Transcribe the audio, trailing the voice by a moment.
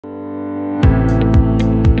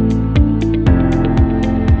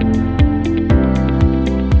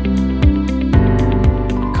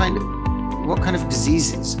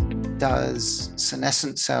does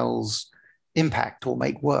senescent cells impact or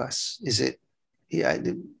make worse? Is it, is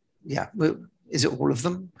it all of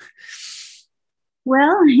them?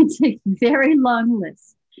 Well, it's a very long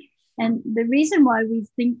list. And the reason why we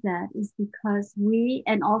think that is because we,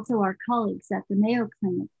 and also our colleagues at the Mayo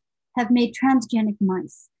Clinic, have made transgenic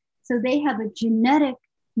mice. So they have a genetic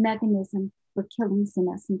mechanism for killing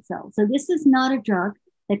senescent cells. So this is not a drug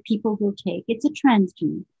that people will take. It's a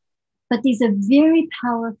transgene. But these are very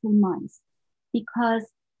powerful mice because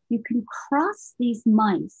you can cross these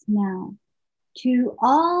mice now to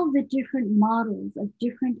all the different models of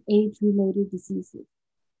different age-related diseases.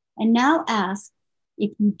 And now ask,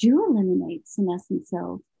 if you do eliminate senescent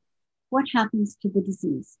cells, what happens to the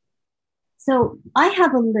disease? So I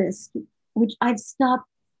have a list, which I've stopped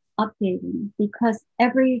updating because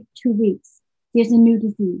every 2 weeks, there's a new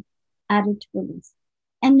disease added to the list.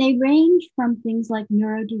 And they range from things like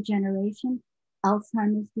neurodegeneration,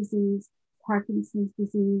 Alzheimer's disease, Parkinson's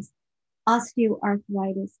disease,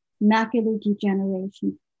 osteoarthritis, macular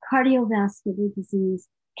degeneration, cardiovascular disease,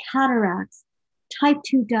 cataracts, type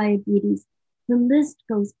 2 diabetes. The list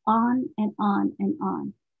goes on and on and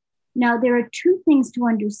on. Now, there are two things to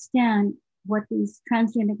understand what these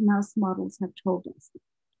transgenic mouse models have told us.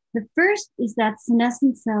 The first is that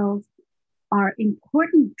senescent cells are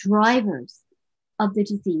important drivers of the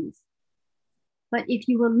disease. But if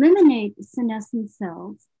you eliminate senescent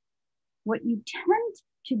cells, what you tend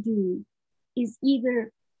to do is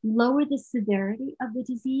either lower the severity of the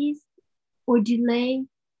disease or delay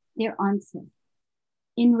their onset.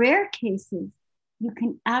 In rare cases, you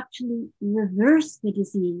can actually reverse the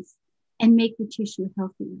disease and make the tissue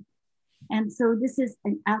healthier. And so this is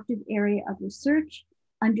an active area of research,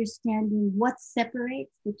 understanding what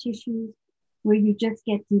separates the tissues where you just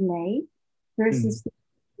get delay versus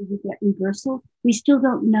where you get reversal. We still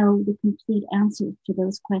don't know the complete answer to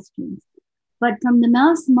those questions. But from the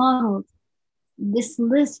mouse models, this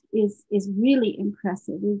list is really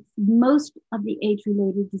impressive. It's most of the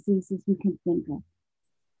age-related diseases we can think of.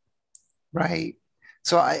 Right.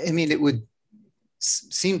 So, I mean, it would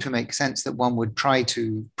seem to make sense that one would try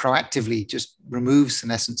to proactively just remove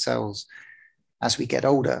senescent cells as we get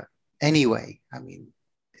older anyway. I mean,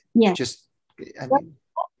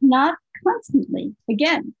 not constantly.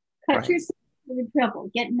 Again, cut right. yourself, you're in trouble.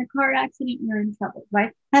 Get in a car accident, you're in trouble,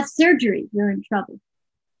 right? Have surgery, you're in trouble.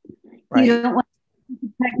 Right. You don't want to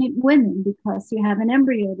be pregnant women because you have an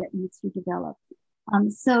embryo that needs to develop.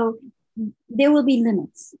 So there will be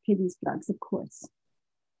limits to these drugs, of course.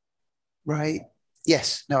 Right.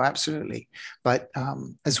 Yes. No, absolutely. But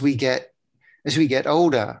as we get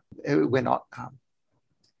older, we're not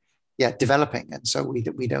developing, and so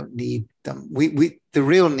we don't need them. The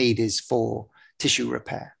real need is for tissue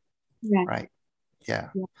repair. Right. Yeah.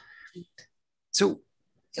 So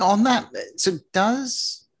on that, so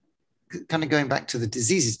does, kind of going back to the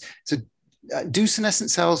diseases, so do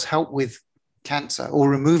senescent cells help with cancer,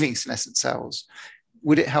 or removing senescent cells?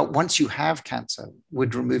 Would it help once you have cancer?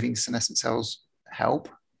 Would removing senescent cells help,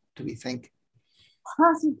 do we think?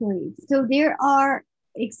 Possibly. So there are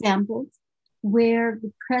examples where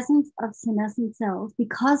the presence of senescent cells,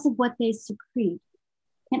 because of what they secrete,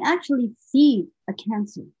 can actually feed a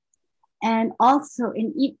cancer. And also,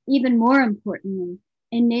 and even more importantly,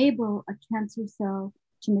 enable a cancer cell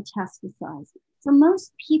to metastasize. So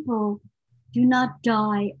most people do not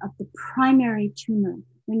die of the primary tumor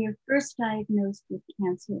when you're first diagnosed with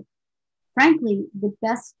cancer. Frankly, the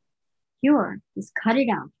best cure is cut it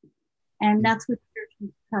out. And that's what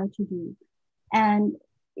surgeons try to do. And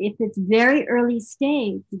if it's very early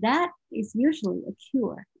stage, that is usually a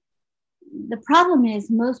cure. The problem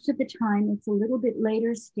is most of the time it's a little bit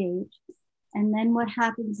later stage. And then what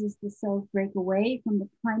happens is the cells break away from the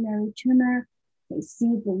primary tumor. They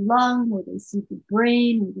seed the lung, or they seed the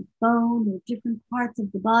brain, or the bone, or different parts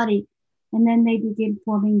of the body. And then they begin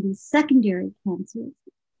forming these secondary cancers,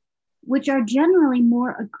 which are generally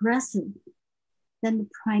more aggressive than the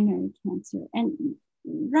primary cancer. And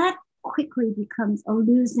that quickly becomes a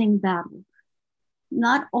losing battle.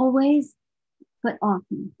 Not always, but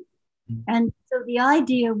often. And so the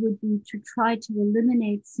idea would be to try to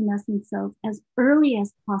eliminate senescent cells as early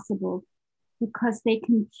as possible, because they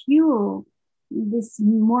can fuel this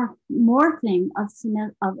morphing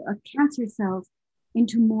of cancer cells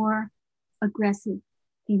into more aggressive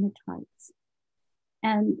phenotypes.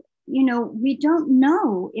 And, we don't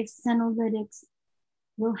know if Senolytics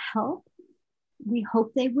will help. We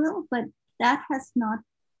hope they will, but that has not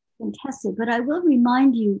been tested. But I will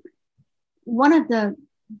remind you, one of the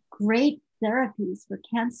great therapies for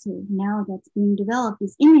cancer now that's being developed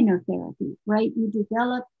is immunotherapy, right? You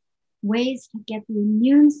develop ways to get the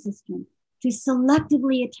immune system to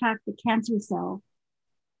selectively attack the cancer cell.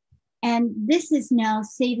 And this is now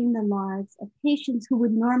saving the lives of patients who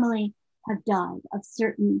would normally have died of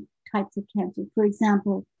certain types of cancer. For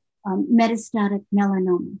example, metastatic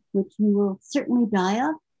melanoma, which you will certainly die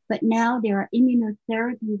of, but now there are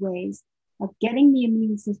immunotherapy ways of getting the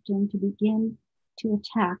immune system to begin to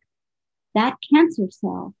attack that cancer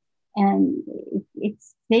cell, and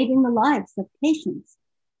it's saving the lives of patients.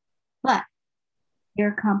 But there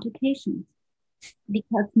are complications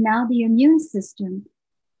because now the immune system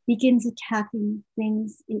begins attacking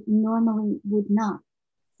things it normally would not.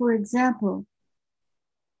 For example,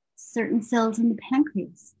 certain cells in the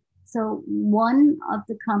pancreas. So one of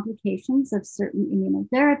the complications of certain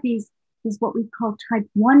immunotherapies is what we call type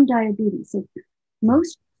 1 diabetes. So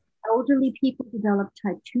most elderly people develop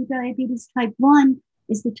type 2 diabetes. Type 1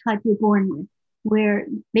 is the type you're born with, where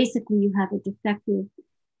basically you have a defective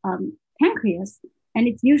pancreas, and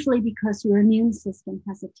it's usually because your immune system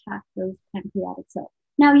has attacked those pancreatic cells.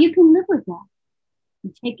 Now, you can live with that.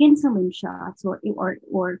 You take insulin shots, or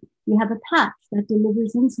you have a patch that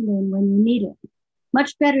delivers insulin when you need it.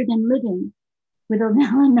 Much better than living with a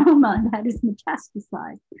melanoma that is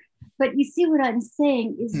metastasized. But you see what I'm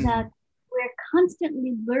saying is that we're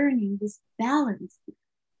constantly learning this balance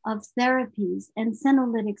of therapies, and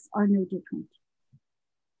senolytics are no different.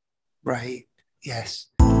 Right. Yes.